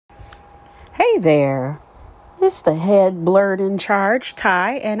Hey there, it's the head blurred in charge,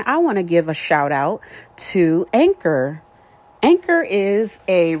 Ty, and I want to give a shout out to Anchor. Anchor is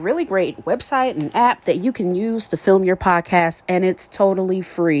a really great website and app that you can use to film your podcast, and it's totally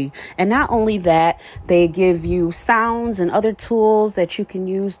free. And not only that, they give you sounds and other tools that you can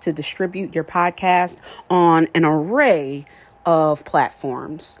use to distribute your podcast on an array of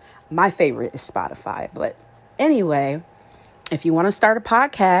platforms. My favorite is Spotify, but anyway, if you want to start a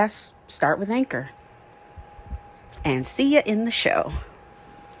podcast, start with Anchor. And see you in the show.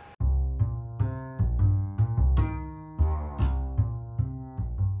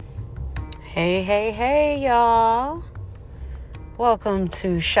 Hey, y'all. Welcome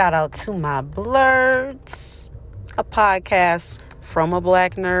to Shout Out to My Blurds, a podcast from a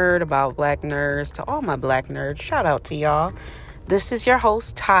black nerd about black nerds to all my black nerds. Shout out to y'all. This is your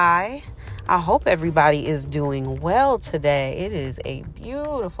host, Ty. I hope everybody is doing well today. It is a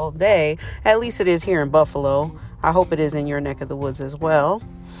beautiful day. At least it is here in Buffalo. I hope it is in your neck of the woods as well.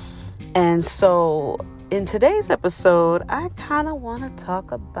 And so in today's episode, I kind of want to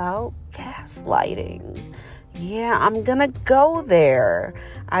talk about gaslighting. Yeah, I'm going to go there.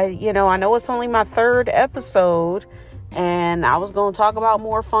 I know it's only my third episode and I was going to talk about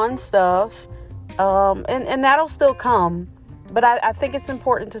more fun stuff. And that'll still come. But I think it's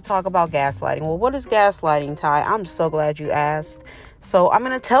important to talk about gaslighting. Well, what is gaslighting, Ty? I'm so glad you asked. So I'm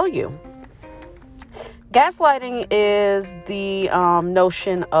going to tell you. Gaslighting is the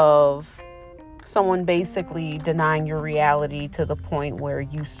notion of someone basically denying your reality to the point where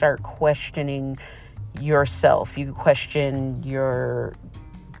you start questioning yourself. You question your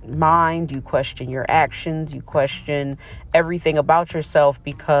mind, you question your actions, you question everything about yourself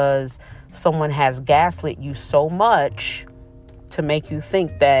because someone has gaslit you so much to make you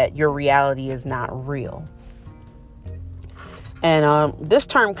think that your reality is not real. And this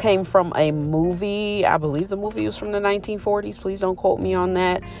term came from a movie. I believe the movie was from the 1940s. Please don't quote me on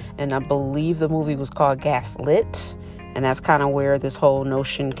that. And I believe the movie was called Gaslit. And that's kind of where this whole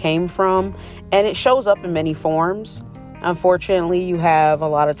notion came from. And it shows up in many forms. Unfortunately, you have a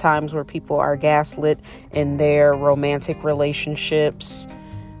lot of times where people are gaslit in their romantic relationships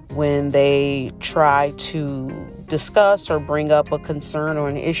when they try to discuss or bring up a concern or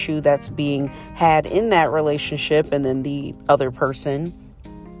an issue that's being had in that relationship, and then the other person,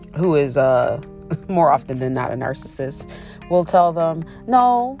 who is more often than not a narcissist, will tell them,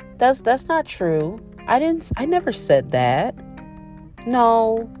 no, that's not true. I never said that.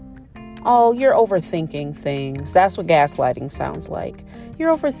 No. Oh, you're overthinking things. That's what gaslighting sounds like.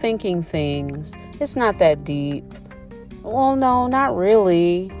 You're overthinking things. It's not that deep. Well, no, not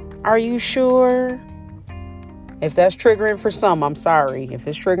really. Are you sure? If that's triggering for some, I'm sorry. If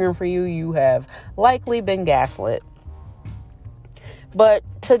it's triggering for you, you have likely been gaslit. But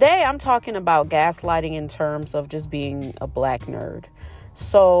today I'm talking about gaslighting in terms of just being a black nerd.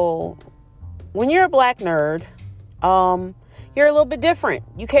 So when you're a black nerd, you're a little bit different.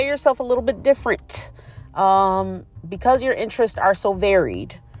 You carry yourself a little bit different because your interests are so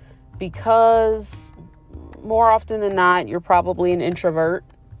varied. Because more often than not, you're probably an introvert.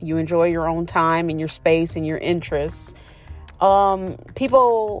 You enjoy your own time and your space and your interests.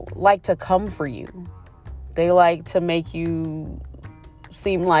 People like to come for you. They like to make you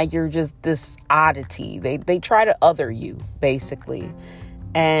seem like you're just this oddity. They try to other you, basically.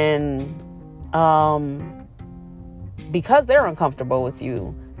 And because they're uncomfortable with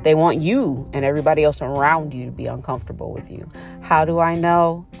you, they want you and everybody else around you to be uncomfortable with you. How do I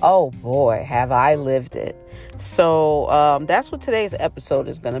know? Oh boy, have I lived it. So that's what today's episode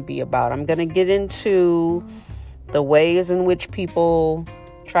is going to be about. I'm going to get into the ways in which people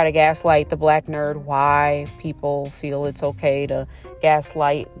try to gaslight the black nerd, why people feel it's okay to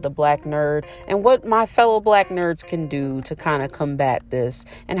gaslight the black nerd, and what my fellow black nerds can do to kind of combat this,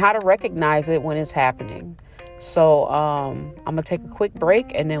 and how to recognize it when it's happening. So I'm going to take a quick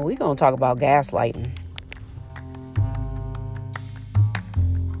break, and then we're going to talk about gaslighting.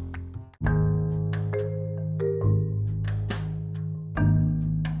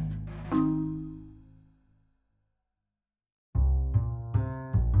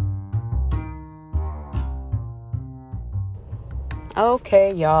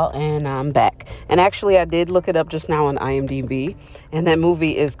 Okay, y'all, and I'm back. And actually, I did look it up just now on IMDb, and that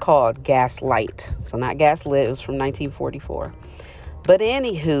movie is called Gaslight. So not Gaslit, it was from 1944. But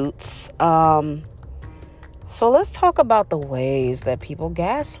anywhoots, so let's talk about the ways that people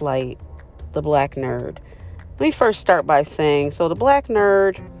gaslight the black nerd. Let me first start by saying, so the black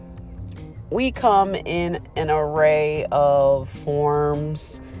nerd, we come in an array of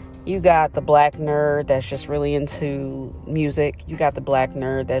forms You got the black nerd that's just really into music. You got the black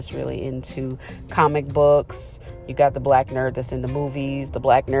nerd that's really into comic books. You got the black nerd that's into movies, the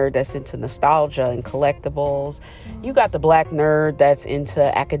black nerd that's into nostalgia and collectibles. You got the black nerd that's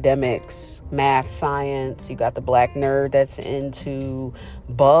into academics, math, science. You got the black nerd that's into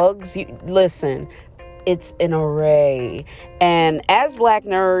bugs. Listen, it's an array. And as black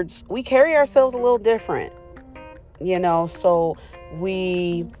nerds, we carry ourselves a little different, so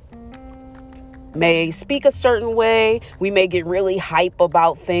we may speak a certain way. We may get really hype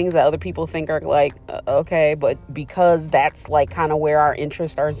about things that other people think are like, okay, but because that's like kind of where our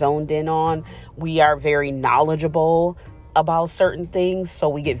interests are zoned in on, we are very knowledgeable about certain things. So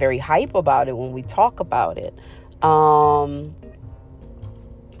we get very hype about it when we talk about it.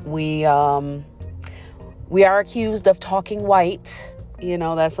 We are accused of talking white.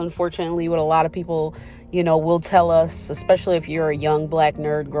 That's unfortunately what a lot of people will tell us, especially if you're a young black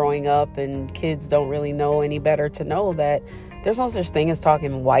nerd growing up and kids don't really know any better, to know that there's no such thing as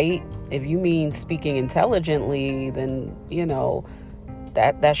talking white. If you mean speaking intelligently, then,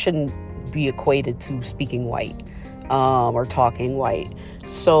 that shouldn't be equated to speaking white, or talking white.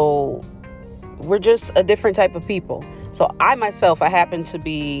 So we're just a different type of people. So I happen to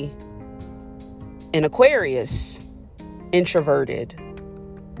be an Aquarius, introverted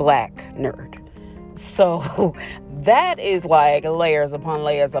black nerd. So that is like layers upon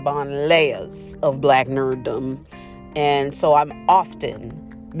layers upon layers of black nerddom. And so I'm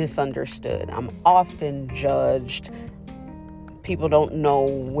often misunderstood. I'm often judged. People don't know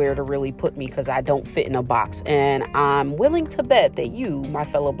where to really put me because I don't fit in a box. And I'm willing to bet that you, my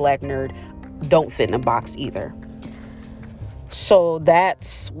fellow black nerd, don't fit in a box either. So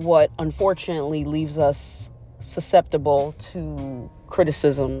that's what unfortunately leaves us susceptible to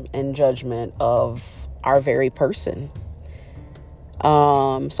criticism and judgment of our very person.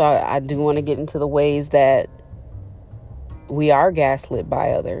 So I do want to get into the ways that we are gaslit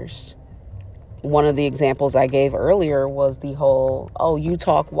by others. One of the examples I gave earlier was the whole, oh, you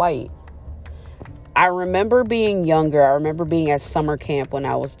talk white. I remember being younger. I remember being at summer camp when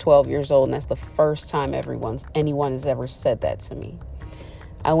I was 12 years old, and that's the first time anyone has ever said that to me.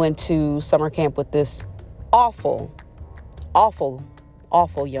 I went to summer camp with this awful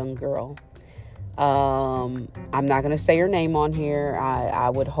young girl. I'm not going to say her name on here. I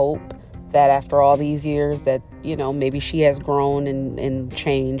would hope that after all these years that, maybe she has grown and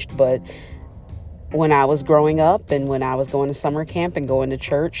changed. But when I was growing up and when I was going to summer camp and going to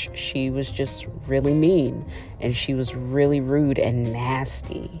church, she was just really mean and she was really rude and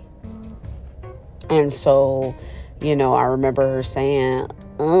nasty. And so, I remember her saying,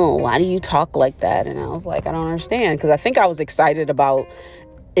 oh, why do you talk like that? And I was like, I don't understand. Because I think I was excited about,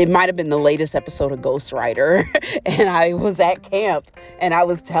 it might have been the latest episode of Ghost Rider. And I was at camp and I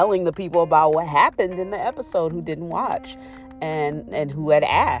was telling the people about what happened in the episode who didn't watch and who had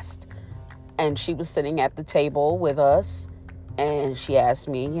asked. And she was sitting at the table with us and she asked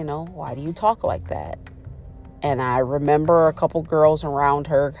me, why do you talk like that? And I remember a couple girls around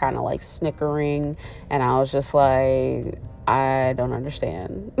her kind of like snickering. And I was just like, I don't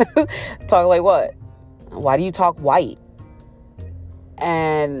understand. Talk like what? Why do you talk white?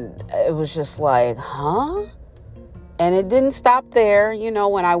 And it was just like, huh? And it didn't stop there.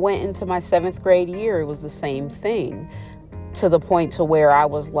 When I went into my 7th grade year, it was the same thing, to the point to where I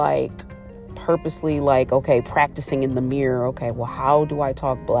was like purposely like, okay, practicing in the mirror. Okay, well, how do I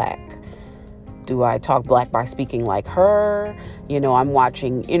talk black? Do I talk black by speaking like her? I'm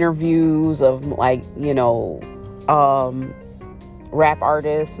watching interviews of like, rap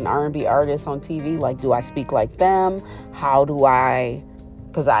artists and R&B artists on TV. Like, do I speak like them? How do I,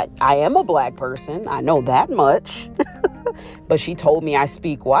 because I am a black person. I know that much. But she told me I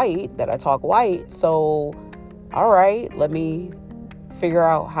speak white, that I talk white. So, all right, let me figure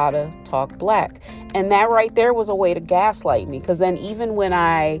out how to talk black. And that right there was a way to gaslight me. Because then even when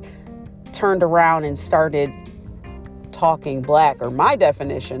I turned around and started talking black, or my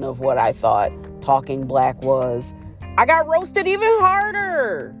definition of what I thought talking black was, I got roasted even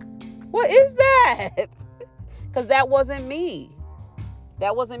harder. What is that? Because that wasn't me.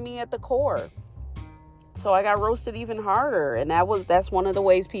 That wasn't me at the core. So I got roasted even harder. And that's one of the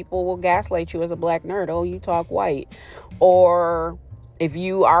ways people will gaslight you as a black nerd. Oh, you talk white. Or if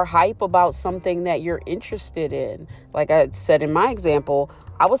you are hype about something that you're interested in. Like I said in my example,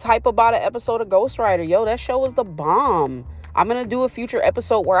 I was hype about an episode of Ghost Rider. Yo, that show was the bomb. I'm going to do a future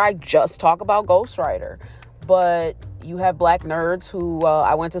episode where I just talk about Ghost Rider. But you have black nerds who,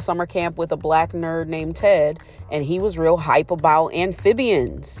 I went to summer camp with a black nerd named Ted, and he was real hype about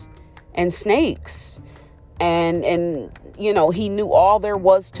amphibians and snakes. And he knew all there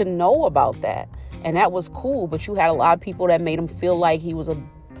was to know about that. And that was cool. But you had a lot of people that made him feel like he was a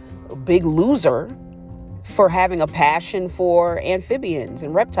big loser for having a passion for amphibians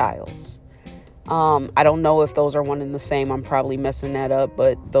and reptiles. I don't know if those are one and the same. I'm probably messing that up.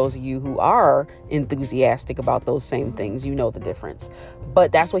 But those of you who are enthusiastic about those same things, you know the difference.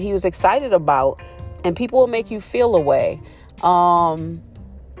 But that's what he was excited about. And people will make you feel a way.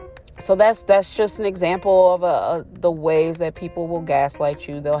 So that's just an example of the ways that people will gaslight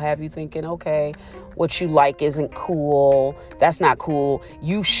you. They'll have you thinking, okay, what you like isn't cool. That's not cool.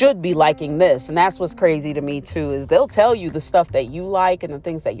 You should be liking this. And that's what's crazy to me too, is they'll tell you the stuff that you like and the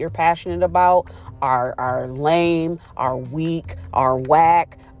things that you're passionate about are lame, are weak, are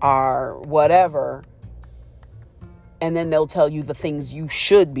whack, are whatever. And then they'll tell you the things you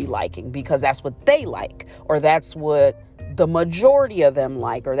should be liking because that's what they like, or that's what the majority of them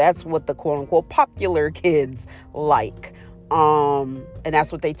like, or that's what the quote unquote popular kids like. And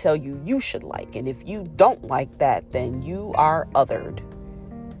that's what they tell you should like. And if you don't like that, then you are othered.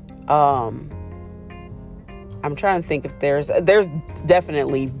 I'm trying to think if there's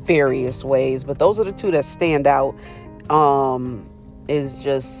definitely various ways, but those are the two that stand out. Is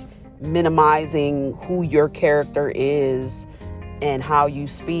just minimizing who your character is and how you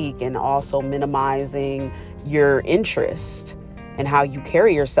speak, and also minimizing your interest and how you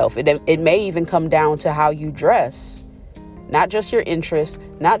carry yourself. It may even come down to how you dress, not just your interest,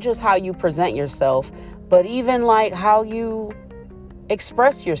 not just how you present yourself, but even like how you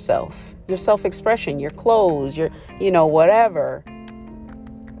express yourself, your self-expression, your clothes, your, whatever.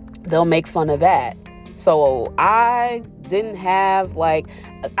 They'll make fun of that. So I didn't have I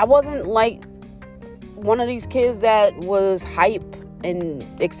wasn't like one of these kids that was hype and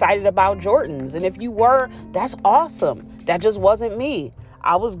excited about Jordans. And if you were, that's awesome. That just wasn't me.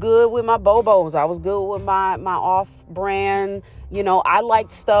 I was good with my Bobos. I was good with my off-brand. I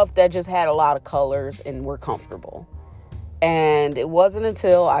liked stuff that just had a lot of colors and were comfortable. And it wasn't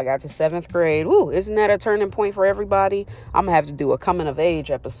until I got to 7th grade. Ooh, isn't that a turning point for everybody? I'm going to have to do a coming of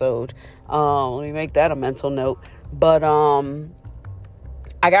age episode. Let me make that a mental note. But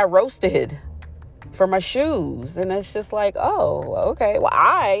I got roasted for my shoes. And it's just like, oh, okay. Well,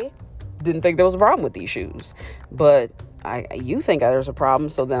 I didn't think there was a problem with these shoes. But you think there's a problem.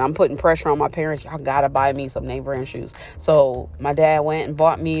 So then I'm putting pressure on my parents. Y'all got to buy me some name brand shoes. So my dad went and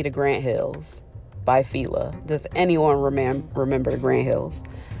bought me the Grant Hills by Fila. Does anyone remember the Grant Hills?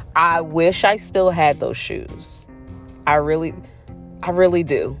 I wish I still had those shoes. I really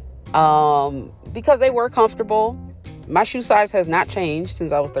do. Because they were comfortable. My shoe size has not changed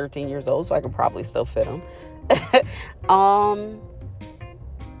since I was 13 years old, so I could probably still fit them.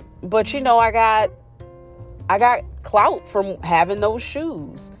 But I got clout from having those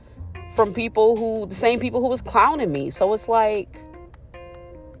shoes from the same people who was clowning me. So it's like,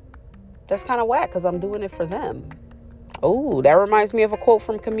 that's kind of whack because I'm doing it for them. Oh, that reminds me of a quote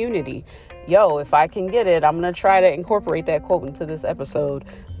from Community. Yo, if I can get it, I'm going to try to incorporate that quote into this episode.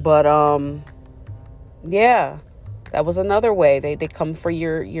 But, yeah, that was another way. They come for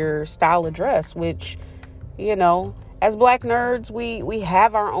your style of dress, which, as Black nerds, we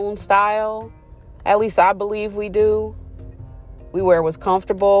have our own style. At least I believe we do. We wear what's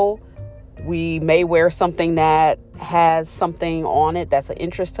comfortable. We may wear something that has something on it that's an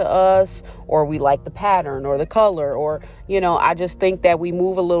interest to us, or we like the pattern or the color, or, I just think that we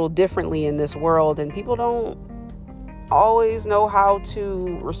move a little differently in this world, and people don't always know how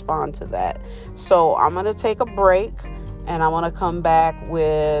to respond to that. So I'm going to take a break, and I want to come back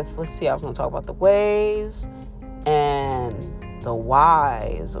with, I was going to talk about the ways and the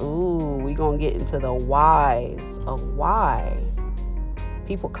whys. Ooh, we're going to get into the whys of why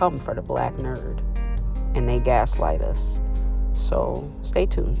people come for the Black nerd and they gaslight us. So stay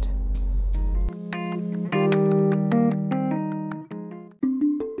tuned.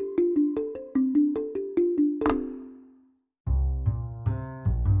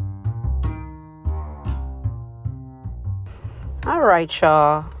 All right,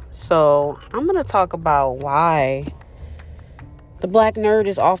 y'all. So I'm going to talk about why the Black nerd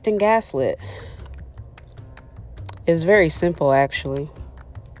is often gaslit. It's very simple, actually.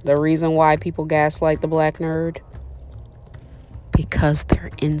 The reason why people gaslight the Black nerd, because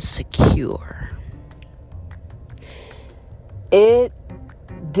they're insecure. It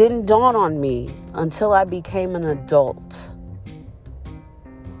didn't dawn on me until I became an adult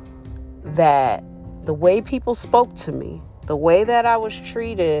that the way people spoke to me, the way that I was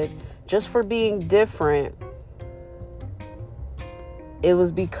treated just for being different, it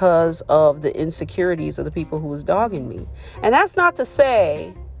was because of the insecurities of the people who was dogging me. And that's not to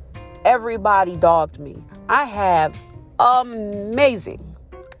say everybody dogged me. I have amazing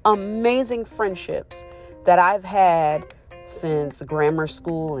friendships that I've had since grammar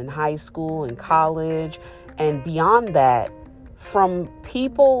school and high school and college and beyond that, from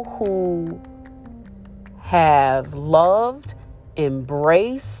people who have loved,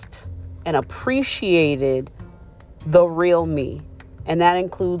 embraced, and appreciated the real me. And that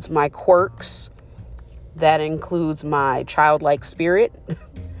includes my quirks, that includes my childlike spirit,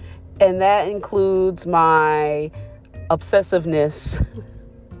 and that includes my obsessiveness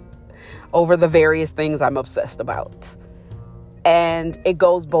over the various things I'm obsessed about. And it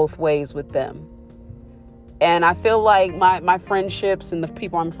goes both ways with them. And I feel like my friendships and the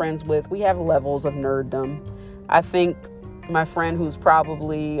people I'm friends with, we have levels of nerddom. I think my friend who's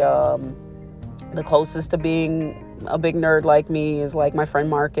probably the closest to being a big nerd like me is like my friend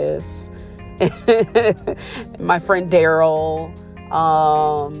Marcus, my friend Daryl,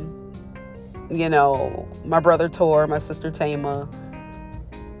 my brother Tor, my sister Tama.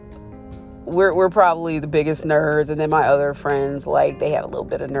 We're probably the biggest nerds, and then my other friends, like, they have a little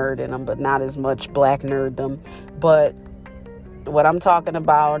bit of nerd in them, but not as much black nerddom. But what I'm talking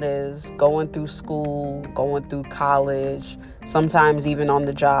about is going through school, going through college, sometimes even on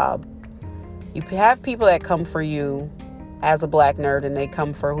the job. You have people that come for you as a black nerd, and they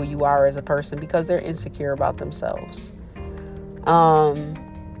come for who you are as a person because they're insecure about themselves.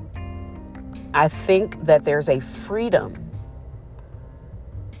 I think that there's a freedom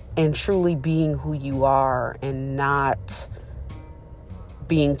in truly being who you are and not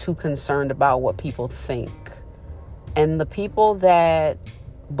being too concerned about what people think. And the people that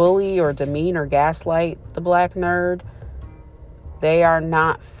bully or demean or gaslight the black nerd, they are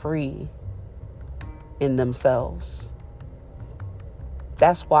not free in themselves.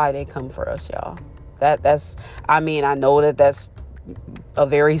 That's why they come for us, y'all. I know that's a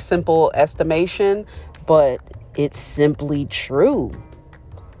very simple estimation, but it's simply true.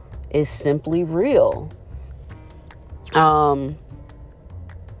 It's simply real. And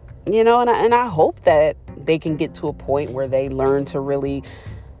I hope that they can get to a point where they learn to really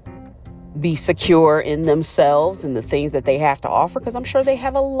be secure in themselves and the things that they have to offer, because I'm sure they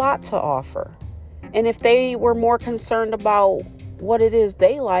have a lot to offer. And if they were more concerned about what it is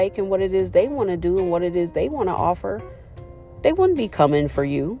they like and what it is they want to do and what it is they want to offer, they wouldn't be coming for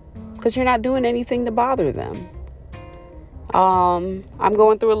you because you're not doing anything to bother them. I'm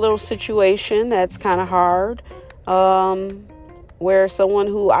going through a little situation that's kind of hard, where someone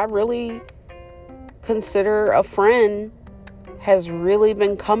who I really consider a friend has really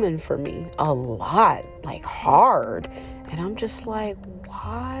been coming for me a lot, like hard. And I'm just like,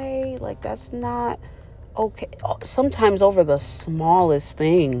 why? Like, that's not okay. Sometimes over the smallest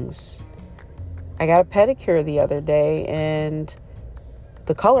things. I got a pedicure the other day, and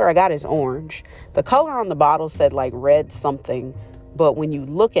the color I got is orange. The color on the bottle said like red something, but when you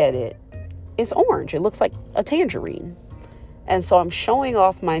look at it, it's orange. It looks like a tangerine. And so I'm showing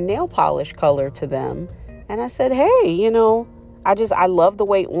off my nail polish color to them. And I said, hey, I love the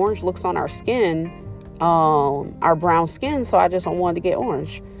way orange looks on our skin, our brown skin. So I just wanted to get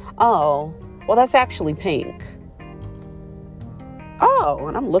orange. Oh, well, that's actually pink. Oh,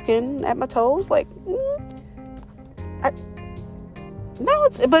 and I'm looking at my toes like, no,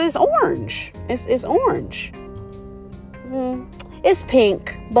 but it's orange. It's orange. It's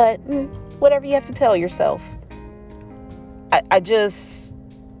pink, but whatever you have to tell yourself. I just,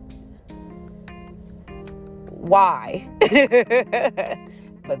 why?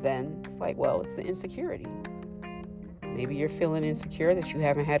 But then it's like, well, it's the insecurity. Maybe you're feeling insecure that you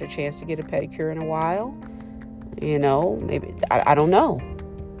haven't had a chance to get a pedicure in a while. Maybe, I don't know.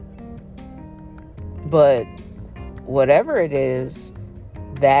 But whatever it is,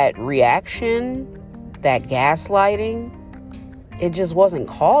 that reaction, that gaslighting, it just wasn't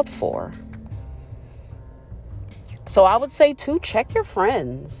called for. So I would say too, check your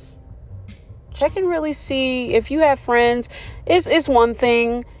friends. Check and really see if you have friends. It's one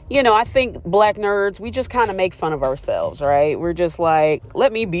thing, I think black nerds, we just kind of make fun of ourselves, right? We're just like,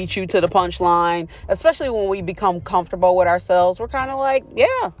 let me beat you to the punchline. Especially when we become comfortable with ourselves. We're kind of like,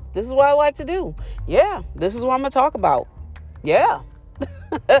 yeah, this is what I like to do. Yeah, this is what I'm going to talk about. Yeah.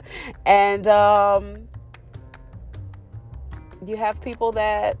 And you have people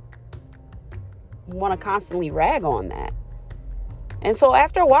that want to constantly rag on that. And so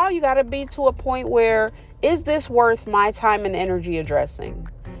after a while, you got to be to a point where, is this worth my time and energy addressing?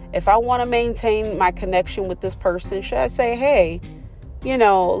 If I want to maintain my connection with this person, should I say, hey,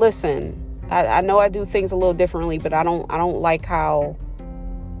 listen, I know I do things a little differently, but I don't like how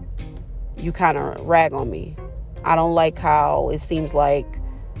you kind of rag on me. I don't like how it seems like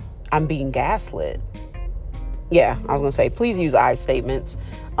I'm being gaslit. Yeah, I was going to say, please use I statements.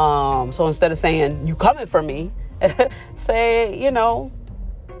 So instead of saying, you coming for me, say,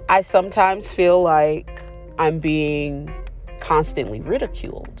 I sometimes feel like I'm being constantly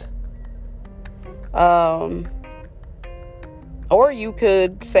ridiculed. Or you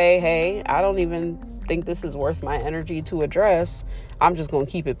could say, hey, I don't even think this is worth my energy to address. I'm just going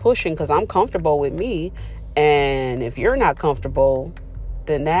to keep it pushing because I'm comfortable with me. And if you're not comfortable,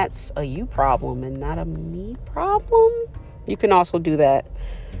 then that's a you problem and not a me problem. You can also do that.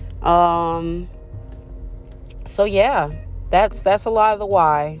 So yeah, that's a lot of the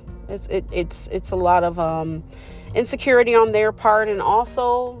why. It's a lot of insecurity on their part, and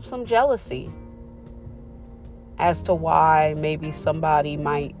also some jealousy as to why maybe somebody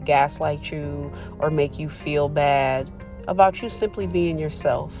might gaslight you or make you feel bad about you simply being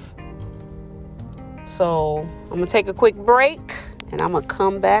yourself. So I'm going to take a quick break and I'm going to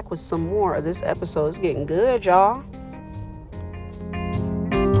come back with some more of this episode. It's getting good, y'all.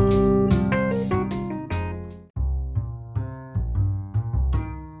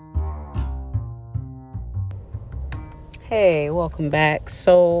 Hey, welcome back.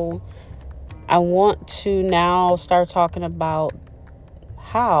 So I want to now start talking about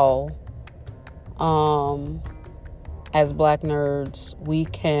how, as Black nerds, we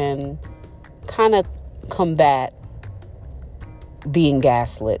can kind of combat being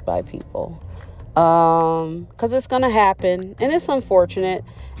gaslit by people. Because it's going to happen, and it's unfortunate.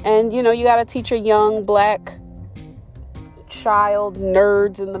 And, you got to teach your young Black child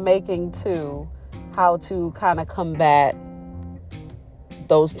nerds in the making, too, how to kind of combat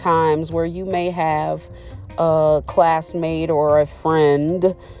those times where you may have a classmate or a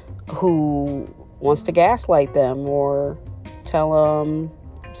friend who wants to gaslight them or tell them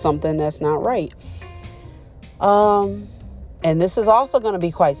something that's not right. And this is also going to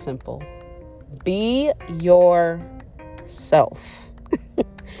be quite simple. Be yourself.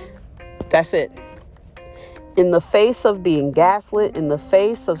 That's it. In the face of being gaslit, in the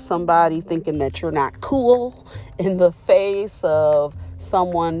face of somebody thinking that you're not cool, in the face of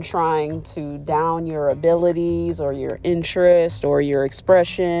someone trying to down your abilities or your interest or your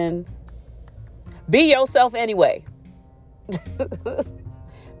expression, be yourself anyway.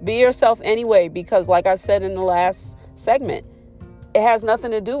 Be yourself anyway, because like I said in the last segment, it has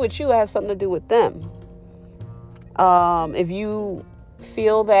nothing to do with you. It has something to do with them. If you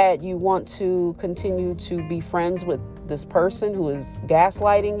feel that you want to continue to be friends with this person who is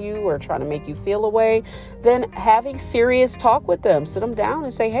gaslighting you or trying to make you feel away, then have a serious talk with them. Sit them down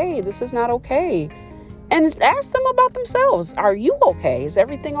and say, hey, this is not okay. And ask them about themselves. Are you okay? Is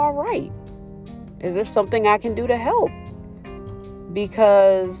everything all right? Is there something I can do to help?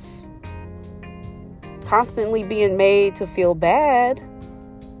 Because constantly being made to feel bad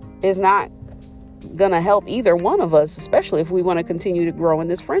is not going to help either one of us, especially if we want to continue to grow in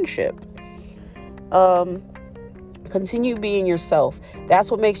this friendship. Continue being yourself.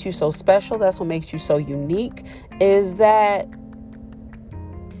 That's what makes you so special. That's what makes you so unique, is that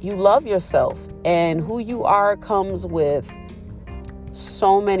you love yourself, and who you are comes with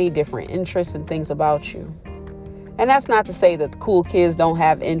so many different interests and things about you. And that's not to say that the cool kids don't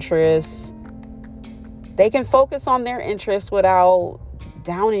have interests. They can focus on their interests without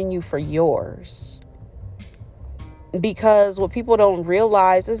downing you for yours. Because what people don't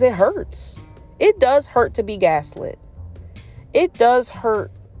realize is it hurts. It does hurt to be gaslit. It does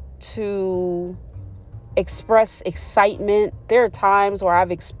hurt to express excitement. There are times where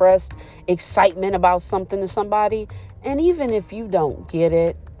I've expressed excitement about something to somebody, and even if you don't get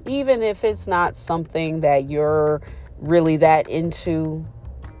it, even if it's not something that you're really that into,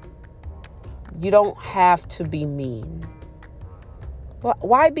 you don't have to be mean.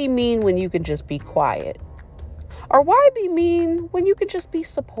 Why be mean when you can just be quiet? Or why be mean when you can just be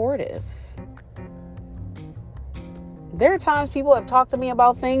supportive? There are times people have talked to me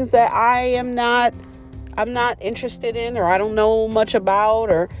about things that I'm not interested in, or I don't know much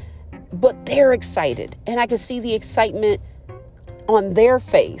about, but they're excited, and I can see the excitement on their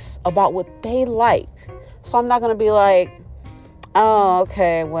face about what they like. So I'm not going to be like, oh,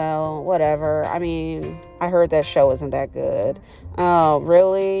 okay, well, whatever. I mean, I heard that show isn't that good. Oh,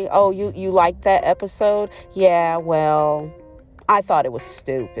 really? Oh, you liked that episode? Yeah, well, I thought it was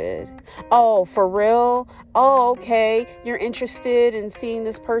stupid. Oh, for real? Oh, okay. You're interested in seeing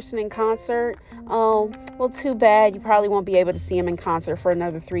this person in concert? Oh, well, too bad. You probably won't be able to see him in concert for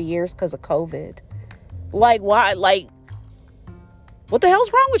another 3 years because of COVID. Like, why? Like, what the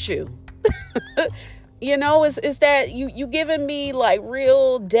hell's wrong with you? Is that you giving me like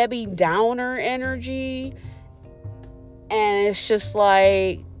real Debbie Downer energy. And it's just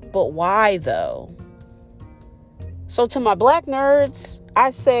like, but why though? So to my black nerds,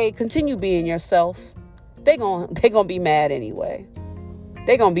 I say continue being yourself. They gonna be mad anyway.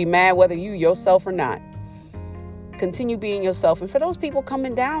 They gonna be mad whether you yourself or not. Continue being yourself. And for those people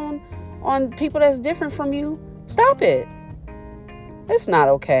coming down on people that's different from you, stop it. It's not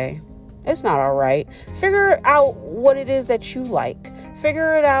okay. It's not all right. Figure out what it is that you like.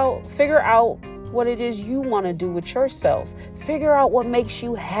 Figure out what it is you want to do with yourself. Figure out what makes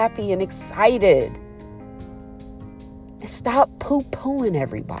you happy and excited. And stop poo-pooing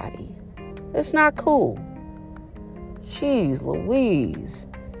everybody. It's not cool. Jeez Louise.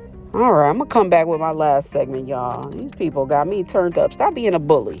 All right, I'm going to come back with my last segment, y'all. These people got me turned up. Stop being a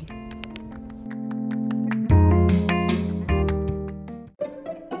bully.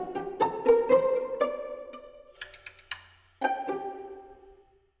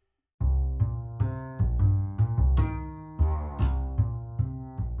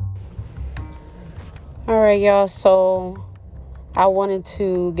 All right, y'all. So I wanted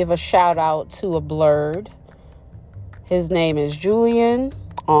to give a shout out to a blurred. His name is Julian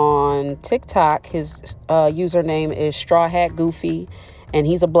on TikTok. His username is Straw Hat Goofy, and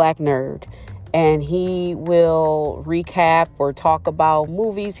he's a black nerd. And he will recap or talk about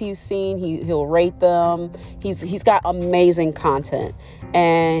movies he's seen. He'll rate them. He's got amazing content,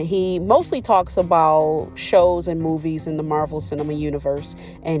 and he mostly talks about shows and movies in the Marvel Cinema Universe.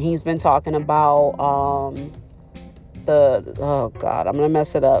 And he's been talking about I'm gonna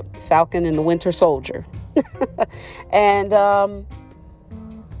mess it up. Falcon and the Winter Soldier, and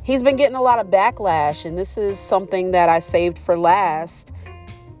he's been getting a lot of backlash. And this is something that I saved for last,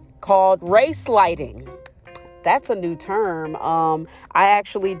 called race lighting. That's a new term. I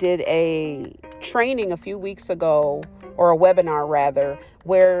actually did a training a few weeks ago, or a webinar rather,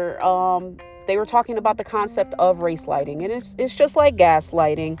 where they were talking about the concept of race lighting. And it's just like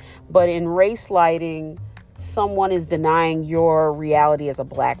gaslighting, but in race lighting, someone is denying your reality as a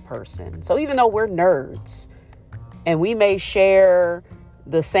black person. So even though we're nerds and we may share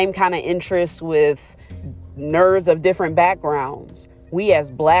the same kind of interests with nerds of different backgrounds, we as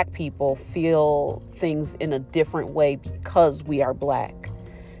black people feel things in a different way because we are black.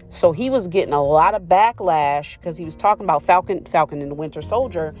 So he was getting a lot of backlash because he was talking about Falcon and the Winter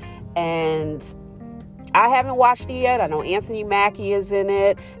Soldier. And I haven't watched it yet. I know Anthony Mackie is in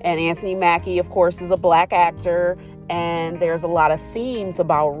it. And Anthony Mackie, of course, is a black actor. And there's a lot of themes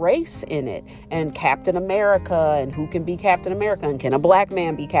about race in it, and Captain America, and who can be Captain America, and can a black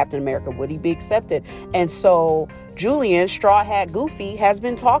man be Captain America? Would he be accepted? And so Julian, Straw Hat Goofy, has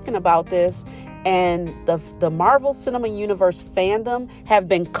been talking about this, and the Marvel Cinema Universe fandom have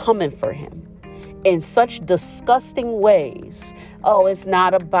been coming for him in such disgusting ways. Oh, it's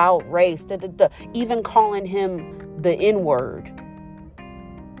not about race, even calling him the N-word.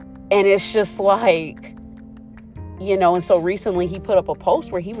 And it's just like, and so recently he put up a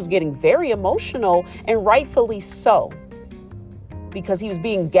post where he was getting very emotional, and rightfully so, because he was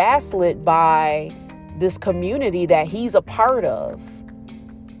being gaslit by this community that he's a part of.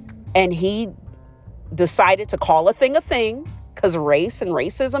 And he decided to call a thing, because race and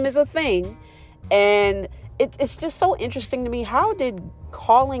racism is a thing. And it's just so interesting to me. How did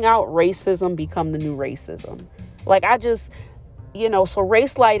calling out racism become the new racism? Like, so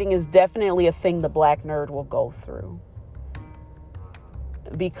race lighting is definitely a thing the black nerd will go through.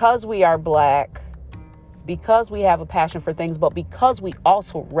 Because we are black, because we have a passion for things, but because we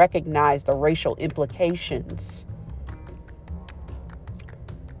also recognize the racial implications,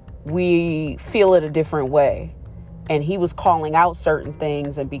 we feel it a different way. And he was calling out certain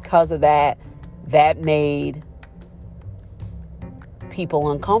things, and because of that made people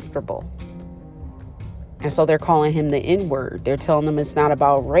uncomfortable. And so they're calling him the N-word. They're telling him it's not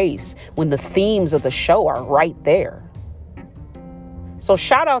about race, when the themes of the show are right there. So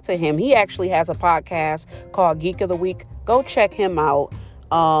shout out to him. He actually has a podcast called Geek of the Week. Go check him out.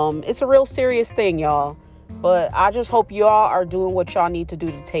 It's a real serious thing, y'all. But I just hope y'all are doing what y'all need to do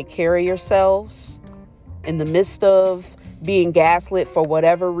to take care of yourselves in the midst of being gaslit for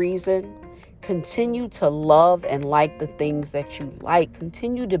whatever reason. Continue to love and like the things that you like.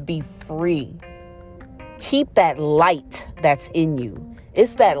 Continue to be free. Keep that light that's in you.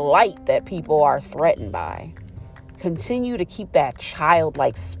 It's that light that people are threatened by. Continue to keep that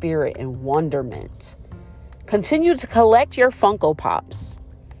childlike spirit and wonderment. Continue to collect your Funko Pops.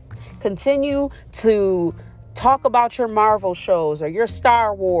 Continue to talk about your Marvel shows or your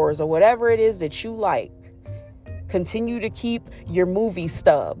Star Wars or whatever it is that you like. Continue to keep your movie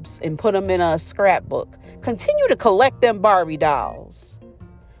stubs and put them in a scrapbook. Continue to collect them Barbie dolls.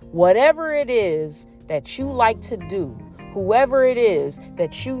 Whatever it is that you like to do, whoever it is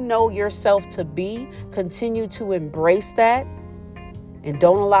that you know yourself to be, continue to embrace that and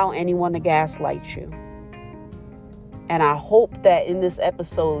don't allow anyone to gaslight you. And I hope that in this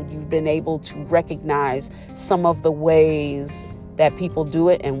episode, you've been able to recognize some of the ways that people do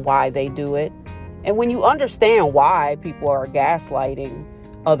it and why they do it. And when you understand why people are gaslighting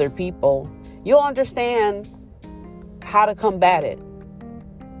other people, you'll understand how to combat it.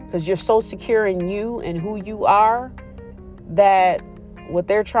 Because you're so secure in you and who you are that what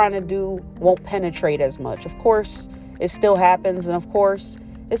they're trying to do won't penetrate as much. Of course, it still happens. And of course,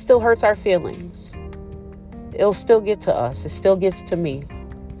 it still hurts our feelings. It'll still get to us. It still gets to me.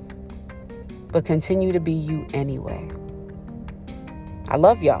 But continue to be you anyway. I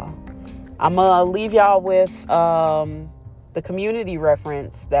love y'all. I'm going to leave y'all with the Community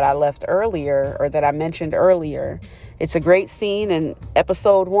reference that I left earlier, or that I mentioned earlier. It's a great scene in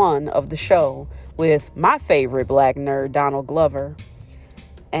episode 1 of the show with my favorite black nerd, Donald Glover.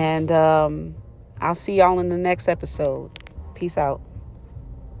 And I'll see y'all in the next episode. Peace out.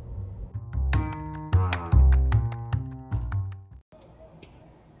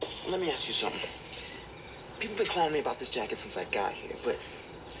 Let me ask you something. People been calling me about this jacket since I got here, but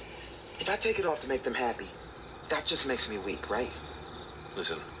if I take it off to make them happy, that just makes me weak, right?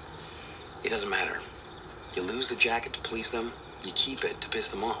 Listen, it doesn't matter. You lose the jacket to please them, you keep it to piss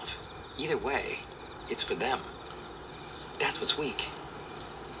them off. Either way, it's for them. That's what's weak.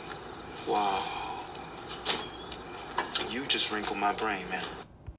 Wow. You just wrinkled my brain, man.